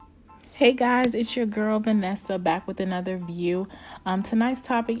Hey guys, it's your girl Vanessa back with another view. Tonight's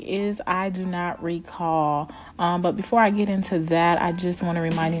topic is I do not recall. But before I get into that, I just want to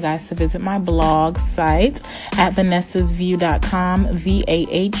remind you guys to visit my blog site at vanessasview.com,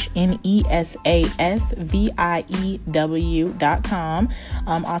 VAHNESASVIEW.com.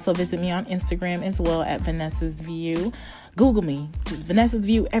 Also visit me on Instagram as well at Vanessa's View. Google me, just Vanessa's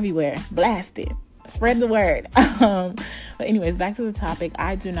View everywhere. Blast it. Spread the word. But anyways, back to the topic.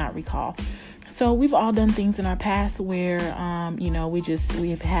 I do not recall. So we've all done things in our past where,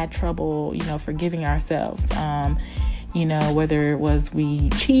 we've had trouble, forgiving ourselves. Whether it was we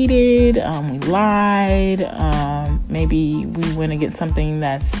cheated, we lied, maybe we went against something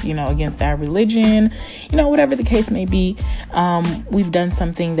that's, against our religion, whatever the case may be. We've done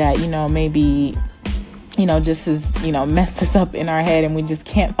something that, maybe just has, messed us up in our head, and we just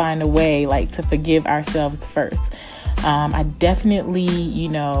can't find a way to forgive ourselves first. I definitely,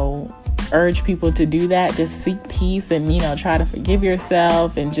 urge people to do that. Just seek peace and, try to forgive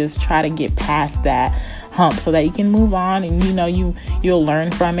yourself and just try to get past that hump so that you can move on and, you'll learn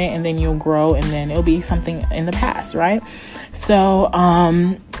from it, and then you'll grow, and then it'll be something in the past, right? So,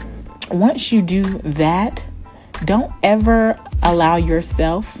 once you do that, don't ever allow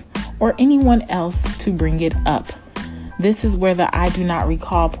yourself or anyone else to bring it up. This is where the I do not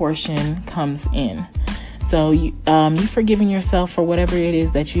recall portion comes in. So you forgiving yourself for whatever it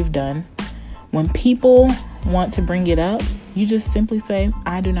is that you've done. When people want to bring it up, you just simply say,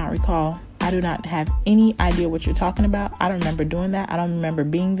 I do not recall. I do not have any idea what you're talking about. I don't remember doing that. I don't remember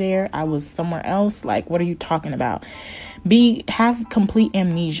being there. I was somewhere else. What are you talking about? Have complete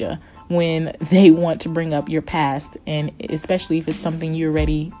amnesia when they want to bring up your past, and especially if it's something you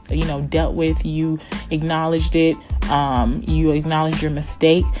already, dealt with, you acknowledged it, you acknowledge your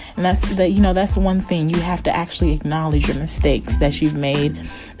mistake, and that's one thing. You have to actually acknowledge your mistakes that you've made,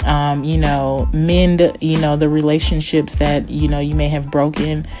 mend, the relationships that, you may have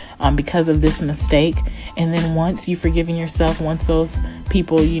broken, because of this mistake. And then once you've forgiven yourself, once those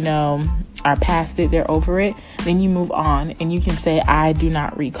people, are past it, they're over it, then you move on and you can say, I do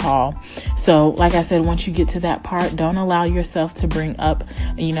not recall. So like I said, once you get to that part, don't allow yourself to bring up,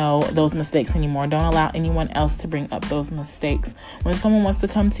 those mistakes anymore. Don't allow anyone else to bring up those mistakes. When someone wants to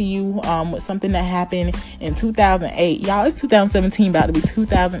come to you with something that happened in 2008, y'all, it's 2017, about to be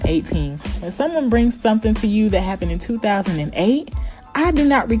 2018. When someone brings something to you that happened in 2008, I do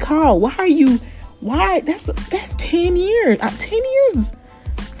not recall. Why? That's 10 years.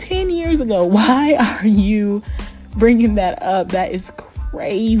 10 years ago. Why are you bringing that up? That is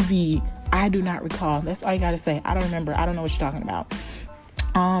crazy. I do not recall. That's all you got to say. I don't remember. I don't know what you're talking about.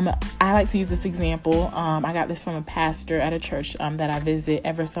 I like to use this example. I got this from a pastor at a church that I visit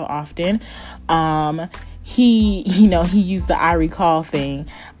ever so often. He used the I recall thing.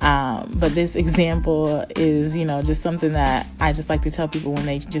 But this example is, just something that I just like to tell people when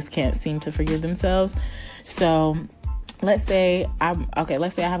they just can't seem to forgive themselves. So let's say I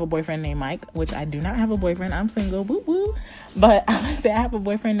have a boyfriend named Mike, which I do not have a boyfriend. I'm single, woo woo. But let's say I have a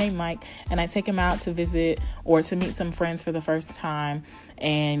boyfriend named Mike, and I take him out to visit or to meet some friends for the first time.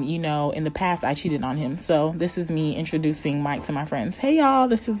 And, in the past, I cheated on him. So this is me introducing Mike to my friends. Hey, y'all,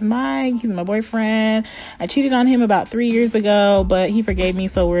 this is Mike. He's my boyfriend. I cheated on him about 3 years ago, but he forgave me.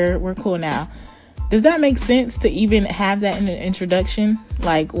 So we're cool now. Does that make sense to even have that in an introduction?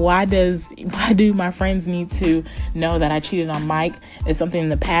 Why do my friends need to know that I cheated on Mike? It's something in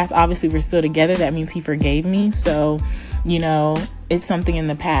the past. Obviously, we're still together. That means he forgave me. So, it's something in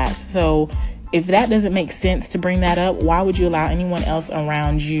the past. So if that doesn't make sense to bring that up, why would you allow anyone else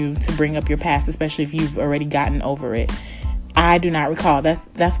around you to bring up your past, especially if you've already gotten over it? I do not recall.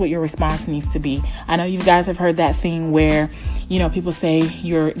 That's what your response needs to be. I know you guys have heard that thing where, people say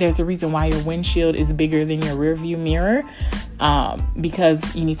there's a reason why your windshield is bigger than your rear view mirror,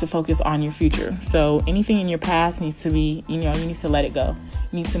 because you need to focus on your future. So anything in your past needs to be, you need to let it go.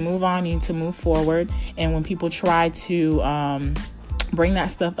 You need to move on. You need to move forward. And when people try to bring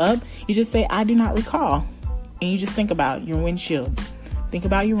that stuff up, you just say, I do not recall. And you just think about your windshield. Think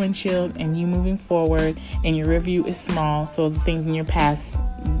about your windshield and you moving forward, and your rear view is small. So the things in your past,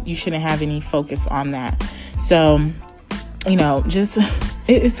 you shouldn't have any focus on that. So,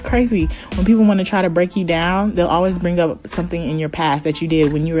 it's crazy. When people want to try to break you down, they'll always bring up something in your past that you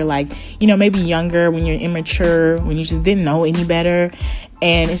did when you were maybe younger, when you're immature, when you just didn't know any better.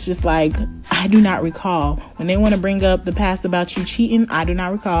 And it's just I do not recall. When they want to bring up the past about you cheating, I do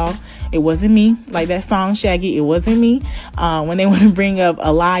not recall. It wasn't me. Like that song, Shaggy, it wasn't me. When they want to bring up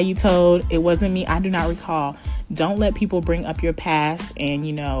a lie you told, it wasn't me. I do not recall. Don't let people bring up your past and,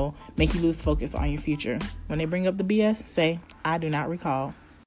 make you lose focus on your future. When they bring up the BS, say, I do not recall.